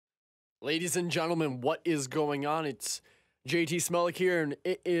Ladies and gentlemen, what is going on? It's JT Smelik here, and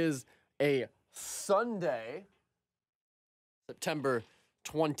it is a Sunday, September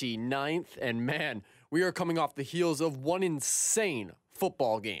 29th, and man, we are coming off the heels of one insane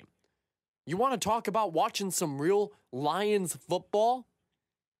football game. You want to talk about watching some real Lions football?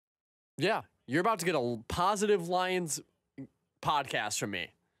 Yeah, you're about to get a positive Lions podcast from me.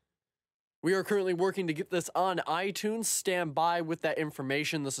 We are currently working to get this on iTunes. Stand by with that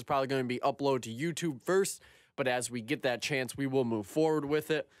information. This is probably going to be uploaded to YouTube first, but as we get that chance, we will move forward with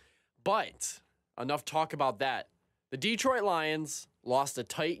it. But enough talk about that. The Detroit Lions lost a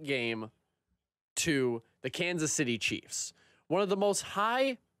tight game to the Kansas City Chiefs, one of the most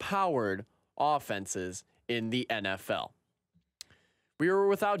high-powered offenses in the NFL. We were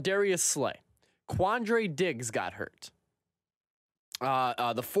without Darius Slay. Quandre Diggs got hurt.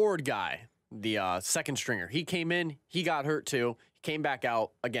 The Ford guy, the second stringer, he came in, he got hurt too. He came back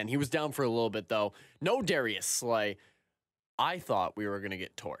out. Again, he was down for a little bit though. No Darius Slay. I thought we were going to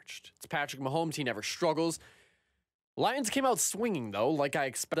get torched. It's Patrick Mahomes. He never struggles. Lions came out swinging though, like I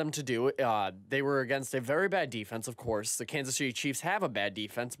expect them to do. They were against a very bad defense, of course. The Kansas City Chiefs have a bad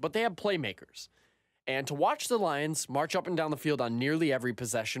defense, but they have playmakers. And to watch the Lions march up and down the field on nearly every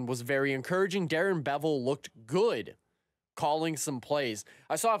possession was very encouraging. Darren Bevel looked good calling some plays.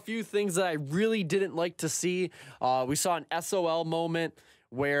 I saw a few things that I really didn't like to see. We saw an SOL moment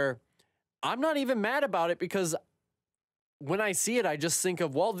where I'm not even mad about it because when I see it, I just think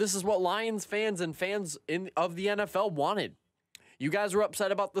of, well, this is what Lions fans and fans of the NFL wanted. You guys were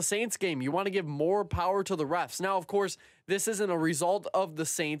upset about the Saints game. You want to give more power to the refs. Now, of course, this isn't a result of the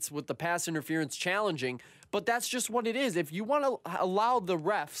Saints with the pass interference challenging, but that's just what it is. If you want to allow the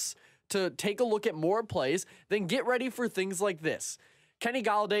refs to take a look at more plays, then get ready for things like this. Kenny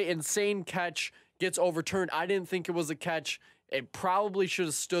Golladay, insane catch, gets overturned. I didn't think it was a catch. It probably should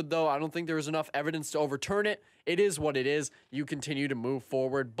have stood, though. I don't think there was enough evidence to overturn it. It is what it is. You continue to move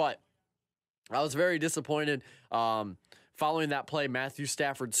forward, but I was very disappointed. Following that play, Matthew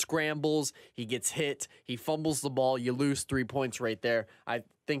Stafford scrambles, he gets hit, he fumbles the ball, you lose 3 points right there. I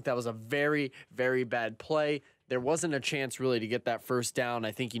think that was a very, very bad play. There wasn't a chance really to get that first down.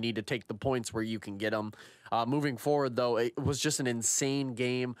 I think you need to take the points where you can get them. Moving forward, though, it was just an insane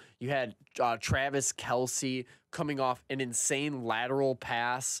game. You had Travis Kelce coming off an insane lateral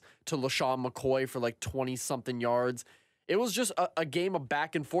pass to LaShawn McCoy for like 20-something yards. It was just a game of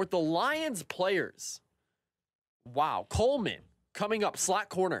back and forth. The Lions players, wow. Coleman coming up, slot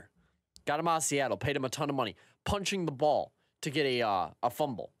corner. Got him out of Seattle, paid him a ton of money. Punching the ball to get a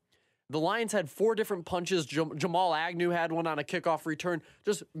fumble. The Lions had 4 different punches. Jamal Agnew had one on a kickoff return.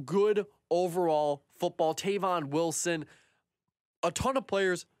 Just good overall football. Tavon Wilson, a ton of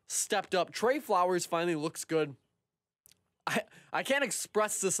players stepped up. Trey Flowers finally looks good. I can't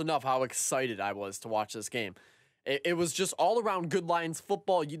express this enough how excited I was to watch this game. It was just all around good Lions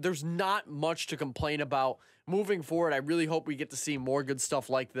football. There's not much to complain about. Moving forward, I really hope we get to see more good stuff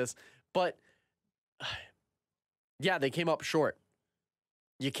like this. But, yeah, they came up short.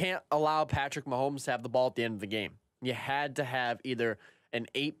 You can't allow Patrick Mahomes to have the ball at the end of the game. You had to have either an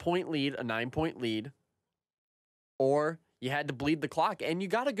 8-point lead, a 9-point lead, or you had to bleed the clock. And you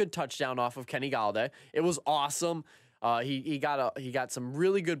got a good touchdown off of Kenny Golladay. It was awesome. He got some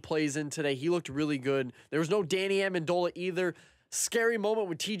really good plays in today. He looked really good. There was no Danny Amendola either. Scary moment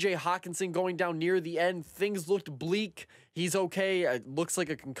with TJ Hawkinson going down near the end. Things looked bleak. He's okay. It looks like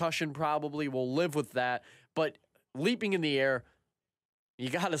a concussion probably. We'll live with that. But leaping in the air, you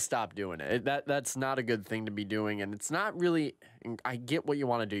got to stop doing it. That's not a good thing to be doing. And it's not really, I get what you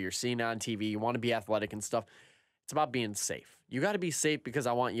want to do. You're seeing it on TV. You want to be athletic and stuff. It's about being safe. You got to be safe because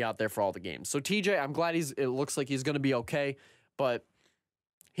I want you out there for all the games. So TJ, I'm glad it looks like he's going to be okay, but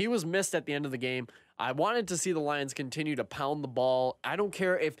he was missed at the end of the game. I wanted to see the Lions continue to pound the ball. I don't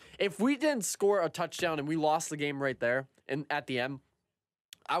care if we didn't score a touchdown and we lost the game right there and at the end,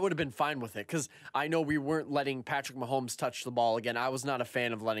 I would have been fine with it because I know we weren't letting Patrick Mahomes touch the ball again. I was not a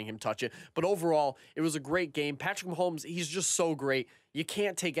fan of letting him touch it. But overall, it was a great game. Patrick Mahomes, he's just so great. You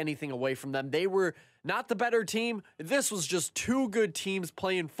can't take anything away from them. They were not the better team. This was just 2 good teams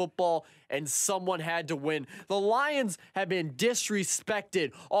playing football, and someone had to win. The Lions have been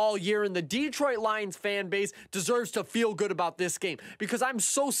disrespected all year, and the Detroit Lions fan base deserves to feel good about this game because I'm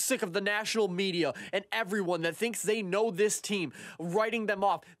so sick of the national media and everyone that thinks they know this team writing them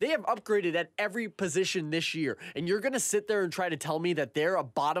off. They have upgraded at every position this year, and you're going to sit there and try to tell me that they're a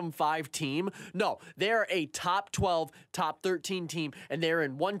bottom 5 team? No, they're a top 12, top 13 team, and they're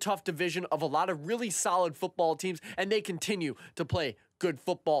in one tough division of a lot of really solid football teams, and they continue to play good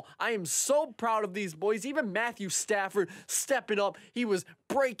football. I am so proud of these boys. Even Matthew Stafford stepping up. He was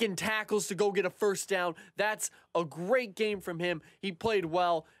breaking tackles to go get a first down. That's a great game from him. He played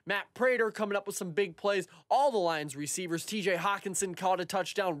well. Matt Prater coming up with some big plays. All the Lions receivers. TJ Hawkinson caught a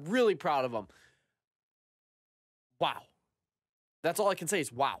touchdown. Really proud of him. Wow. That's all I can say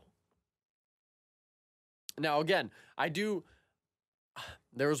is wow. Now, again,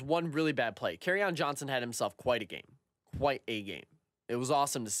 there was one really bad play. Kerryon Johnson had himself quite a game. Quite a game. It was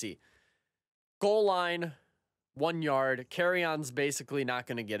awesome to see. Goal line, 1 yard. Kerryon's basically not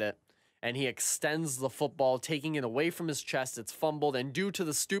going to get it. And he extends the football, taking it away from his chest. It's fumbled. And due to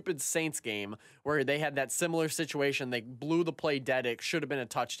the stupid Saints game, where they had that similar situation, they blew the play dead. It should have been a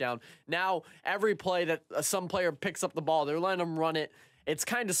touchdown. Now, every play that some player picks up the ball, they're letting them run it. It's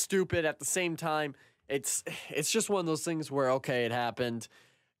kind of stupid at the same time. It's just one of those things where, okay, it happened.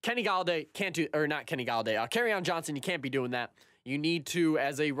 Kenny Golladay can't do, or not Kenny Golladay, Kerryon Johnson, you can't be doing that. You need to,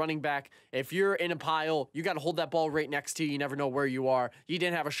 as a running back, if you're in a pile, you got to hold that ball right next to you. You never know where you are. You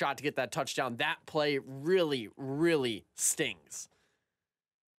didn't have a shot to get that touchdown. That play really, really stings.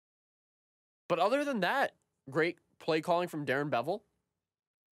 But other than that, great play calling from Darren Bevel.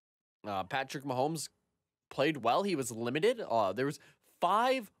 Patrick Mahomes played well. He was limited. There was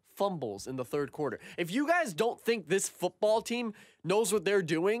 5 fumbles in the third quarter. If you guys don't think this football team knows what they're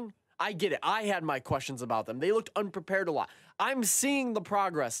doing, I get it. I had my questions about them. They looked unprepared a lot. I'm seeing the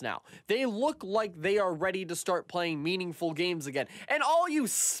progress now. They look like they are ready to start playing meaningful games again. And all you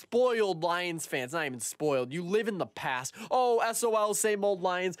spoiled Lions fans, not even spoiled, you live in the past. Oh, SOL, same old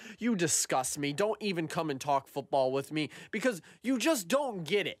Lions. You disgust me. Don't even come and talk football with me because you just don't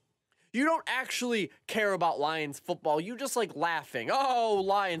get it. You don't actually care about Lions football. You just like laughing. Oh,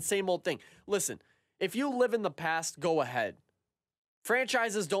 Lions, same old thing. Listen, if you live in the past, go ahead.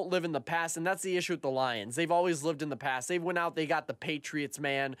 Franchises don't live in the past, and that's the issue with the Lions. They've always lived in the past. They went out, they got the Patriots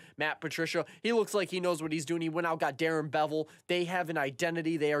man, Matt Patricia. He looks like he knows what he's doing. He went out, got Darren Bevel. They have an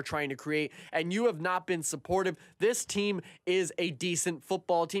identity they are trying to create, and you have not been supportive. This team is a decent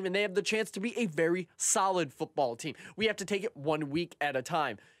football team, and they have the chance to be a very solid football team. We have to take it 1 week at a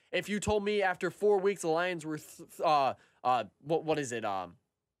time. If you told me after 4 weeks the Lions were,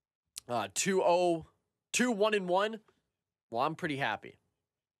 2-1-1, well, I'm pretty happy.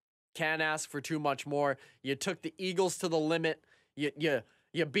 Can't ask for too much more. You took the Eagles to the limit. You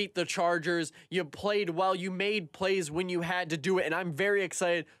beat the Chargers. You played well. You made plays when you had to do it. And I'm very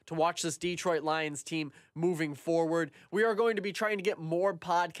excited to watch this Detroit Lions team moving forward. We are going to be trying to get more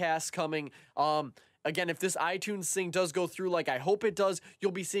podcasts coming. Again, if this iTunes thing does go through like I hope it does,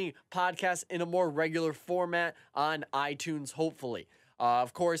 you'll be seeing podcasts in a more regular format on iTunes, hopefully.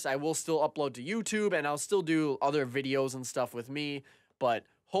 Of course, I will still upload to YouTube, and I'll still do other videos and stuff with me, but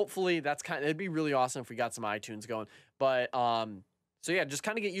hopefully it'd be really awesome if we got some iTunes going. But, so yeah, just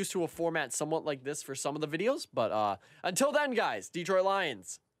kind of get used to a format somewhat like this for some of the videos. But, until then, guys, Detroit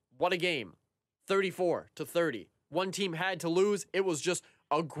Lions, what a game. 34-30. One team had to lose. It was just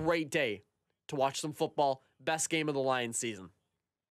a great day to watch some football. Best game of the Lions season.